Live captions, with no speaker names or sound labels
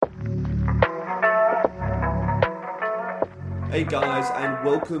Hey guys, and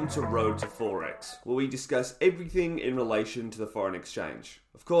welcome to Road to Forex, where we discuss everything in relation to the foreign exchange.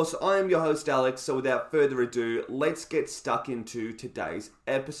 Of course, I am your host Alex, so without further ado, let's get stuck into today's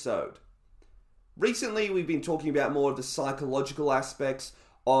episode. Recently, we've been talking about more of the psychological aspects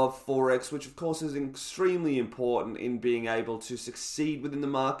of Forex, which of course is extremely important in being able to succeed within the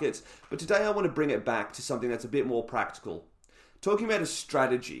markets, but today I want to bring it back to something that's a bit more practical. Talking about a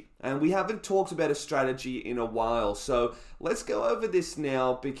strategy, and we haven't talked about a strategy in a while, so let's go over this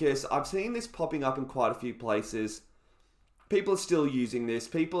now because I've seen this popping up in quite a few places. People are still using this,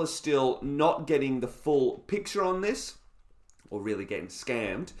 people are still not getting the full picture on this, or really getting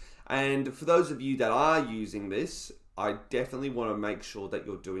scammed, and for those of you that are using this, I definitely want to make sure that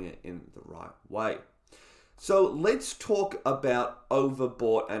you're doing it in the right way. So let's talk about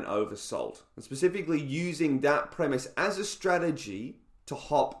overbought and oversold, and specifically using that premise as a strategy to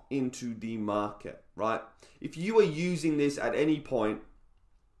hop into the market, right? If you are using this at any point,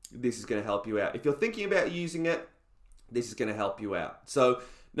 this is going to help you out. If you're thinking about using it, this is going to help you out. So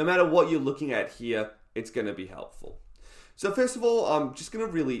no matter what you're looking at here, it's going to be helpful. So first of all, I'm just going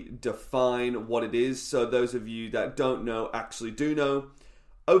to really define what it is. So those of you that don't know actually do know.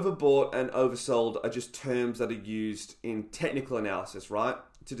 Overbought and oversold are just terms that are used in technical analysis, right?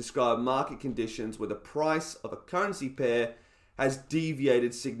 To describe market conditions where the price of a currency pair has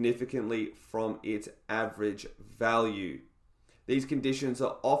deviated significantly from its average value. These conditions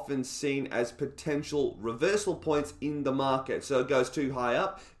are often seen as potential reversal points in the market. So it goes too high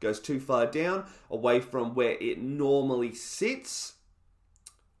up, goes too far down, away from where it normally sits,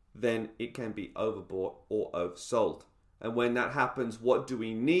 then it can be overbought or oversold. And when that happens, what do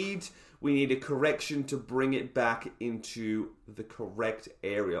we need? We need a correction to bring it back into the correct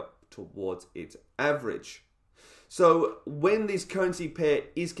area towards its average. So when this currency pair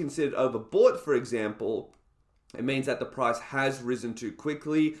is considered overbought, for example, it means that the price has risen too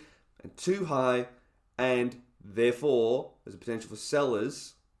quickly and too high, and therefore there's a potential for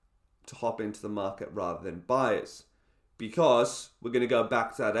sellers to hop into the market rather than buyers, because we're going to go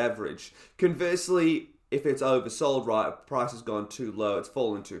back to that average. Conversely, if it's oversold, right, price has gone too low, it's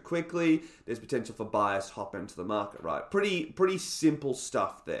fallen too quickly, there's potential for buyers to hop into the market, right? Pretty simple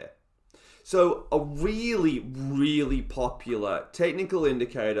stuff there. So a really popular technical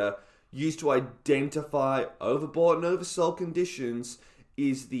indicator used to identify overbought and oversold conditions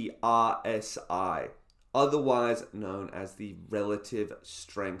is the RSI, otherwise known as the Relative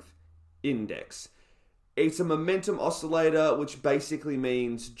Strength Index. It's a momentum oscillator, which basically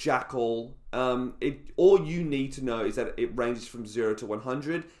means jack all. All you need to know is that it ranges from 0 to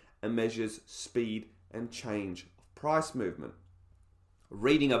 100 and measures speed and change of price movement. A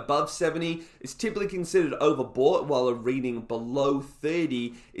reading above 70 is typically considered overbought, while a reading below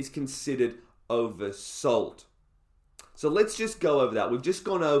 30 is considered oversold. So let's just go over that. We've just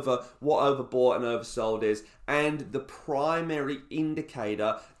gone over what overbought and oversold is and the primary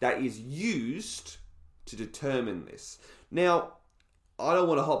indicator that is used to determine this. Now, I don't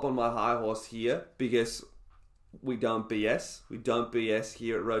want to hop on my high horse here because we don't BS. We don't BS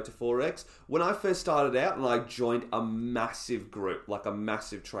here at Road to Forex. When I first started out and I joined a massive group, like a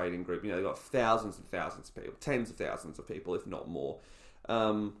massive trading group, they've got thousands and thousands of people, tens of thousands of people, if not more,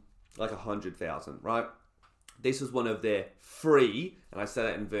 like 100,000, right? This was one of their free, and I say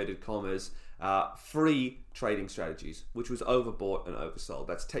that in inverted commas, free trading strategies, which was overbought and oversold.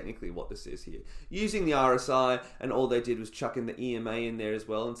 That's technically what this is here. Using the RSI, and all they did was chuck in the EMA in there as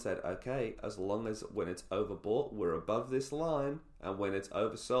well and said, okay, as long as when it's overbought, we're above this line, and when it's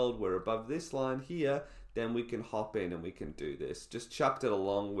oversold, we're above this line here, then we can hop in and we can do this. Just chucked it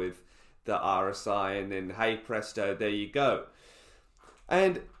along with the RSI, and then, hey, presto, there you go.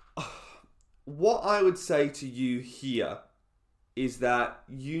 And what I would say to you here is that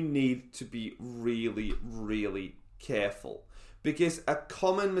you need to be really careful, because a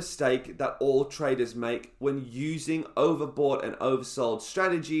common mistake that all traders make when using overbought and oversold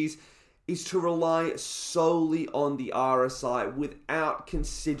strategies is to rely solely on the RSI without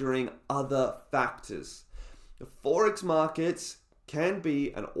considering other factors. The Forex markets can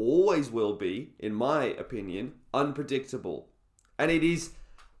be, and always will be, in my opinion, unpredictable. And it is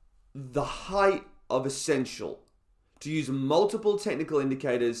the height of essential to use multiple technical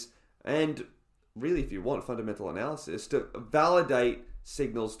indicators and, really, if you want fundamental analysis, to validate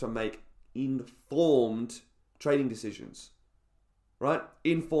signals to make informed trading decisions, right?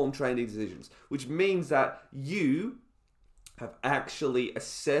 Informed trading decisions, which means that you have actually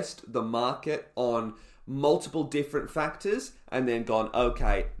assessed the market on multiple different factors and then gone,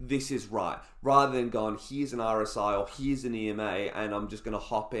 okay, this is right. Rather than gone, here's an RSI or here's an EMA and I'm just going to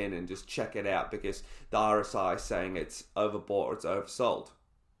hop in and just check it out because the RSI is saying it's overbought or it's oversold.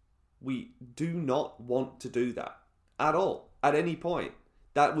 We do not want to do that at all, at any point.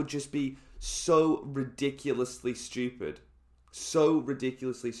 That would just be so ridiculously stupid. So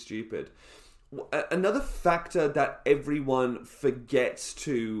ridiculously stupid. Another factor that everyone forgets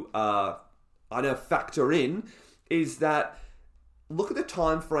to factor in is that look at the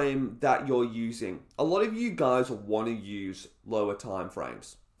time frame that you're using. A lot of you guys want to use lower time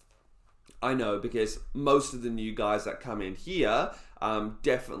frames. I know, because most of the new guys that come in here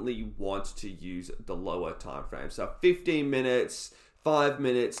definitely want to use the lower time frame. So 15 minutes, 5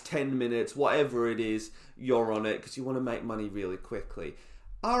 minutes, 10 minutes, whatever it is, you're on it because you want to make money really quickly.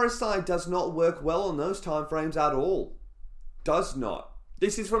 RSI does not work well on those time frames at all. Does not.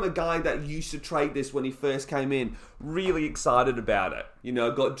 This is from a guy that used to trade this when he first came in, really excited about it. You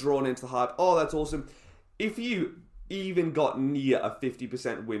know, got drawn into the hype. Oh, that's awesome. If you even got near a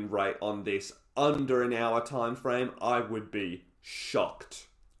 50% win rate on this under an hour time frame, I would be shocked.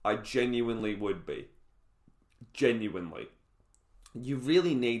 I genuinely would be. Genuinely. You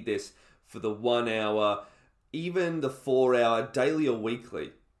really need this for the 1 hour, even the 4 hour, daily or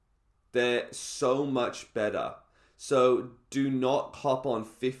weekly. They're so much better. So do not hop on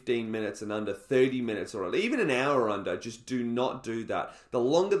 15 minutes and under, 30 minutes or even an hour under. Just do not do that. The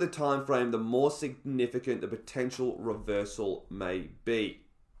longer the time frame, the more significant the potential reversal may be.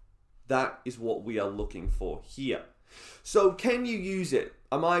 That is what we are looking for here. So can you use it?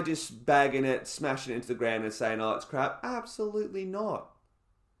 Am I just bagging it, smashing it into the ground and saying, oh, it's crap? Absolutely not.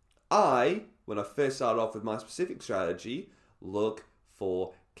 When I first started off with my specific strategy, look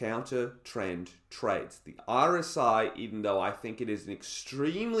for counter trend trades. The RSI, even though I think it is an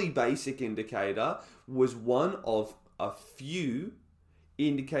extremely basic indicator, was one of a few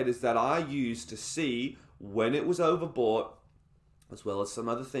indicators that I used to see when it was overbought, as well as some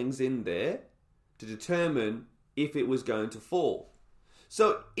other things in there, to determine if it was going to fall.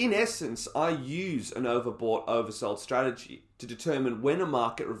 So in essence, I use an overbought, oversold strategy to determine when a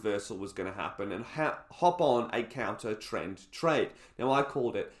market reversal was going to happen and hop on a counter trend trade. Now I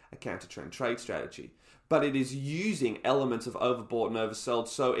called it a counter trend trade strategy, but it is using elements of overbought and oversold,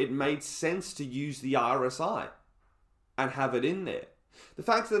 so it made sense to use the RSI and have it in there. The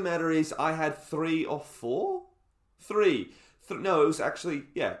fact of the matter is I had three other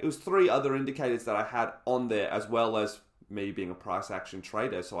indicators that I had on there, as well as me being a price action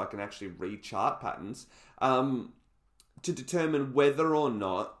trader, so I can actually read chart patterns to determine whether or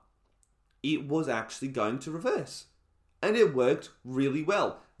not it was actually going to reverse. And it worked really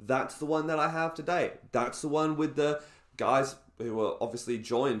well. That's the one that I have today. That's the one with the guys who are obviously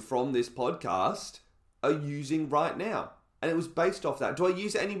joined from this podcast are using right now. And it was based off that. Do I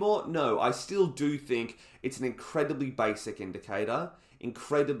use it anymore? No, I still do think it's an incredibly basic indicator.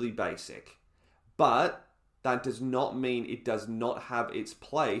 Incredibly basic. But that does not mean it does not have its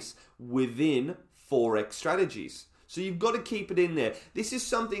place within Forex strategies. So you've got to keep it in there. This is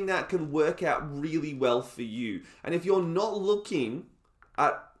something that can work out really well for you. And if you're not looking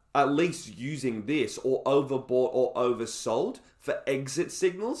at least using this or overbought or oversold for exit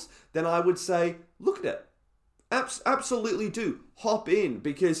signals, then I would say, look at it. Absolutely do. Hop in,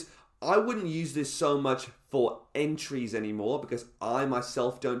 because I wouldn't use this so much for entries anymore because I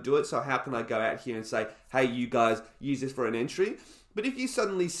myself don't do it. So how can I go out here and say, hey, you guys use this for an entry? But if you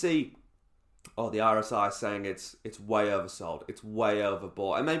suddenly see, oh, the RSI is saying it's way oversold, it's way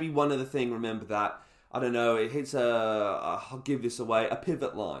overbought, and maybe one other thing, remember that, I don't know, it hits I'll give this away, a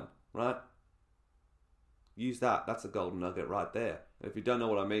pivot line, right? Use that. That's a golden nugget right there. If you don't know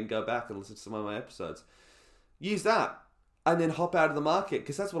what I mean, go back and listen to some of my episodes. Use that and then hop out of the market,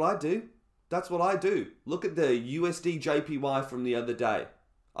 because that's what I do. That's what I do. Look at the USD JPY from the other day.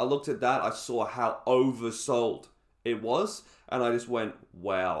 I looked at that. I saw how oversold it was. And I just went,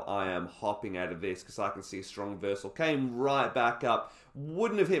 wow, I am hopping out of this because I can see a strong reversal. Came right back up.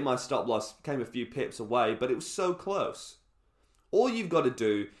 Wouldn't have hit my stop loss. Came a few pips away, but it was so close. All you've got to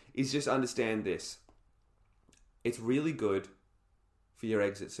do is just understand this. It's really good for your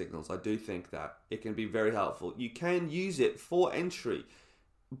exit signals. I do think that. It can be very helpful. You can use it for entry.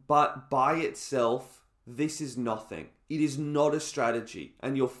 But by itself, this is nothing. It is not a strategy.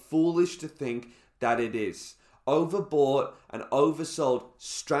 And you're foolish to think that it is. Overbought and oversold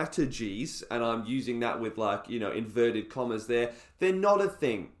strategies, and I'm using that with inverted commas there, they're not a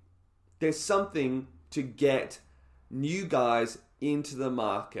thing. There's something to get new guys into the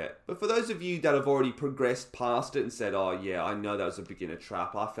market. But for those of you that have already progressed past it and said, oh yeah, I know that was a beginner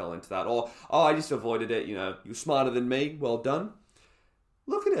trap, I fell into that, or oh, I just avoided it, you're smarter than me, well done.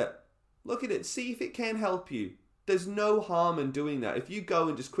 Look at it, see if it can help you. There's no harm in doing that. If you go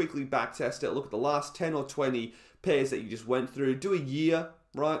and just quickly backtest it, look at the last 10 or 20 pairs that you just went through, do a year,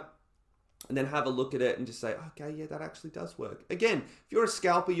 right? And then have a look at it and just say, okay, yeah, that actually does work. Again, if you're a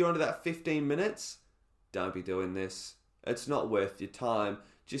scalper, you're under that 15 minutes, don't be doing this. It's not worth your time.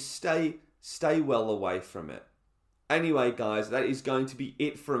 Just stay well away from it. Anyway, guys, that is going to be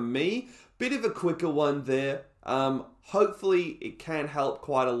it from me. Bit of a quicker one there. Hopefully it can help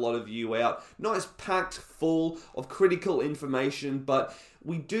quite a lot of you out. Not as packed full of critical information, but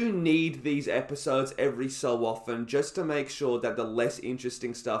we do need these episodes every so often just to make sure that the less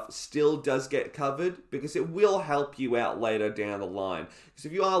interesting stuff still does get covered, because it will help you out later down the line. Because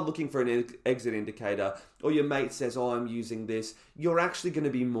if you are looking for an exit indicator, or your mate says, oh, I'm using this, you're actually going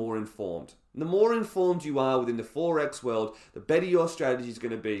to be more informed. The more informed you are within the Forex world, the better your strategy is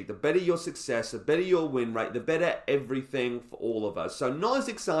going to be, the better your success, the better your win rate, the better everything for all of us. So not as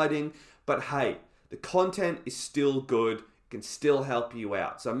exciting, but hey, the content is still good, can still help you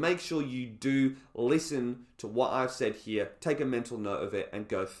out. So make sure you do listen to what I've said here, take a mental note of it, and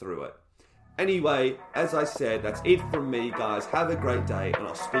go through it. Anyway, as I said, that's it from me, guys. Have a great day, and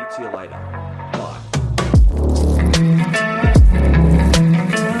I'll speak to you later.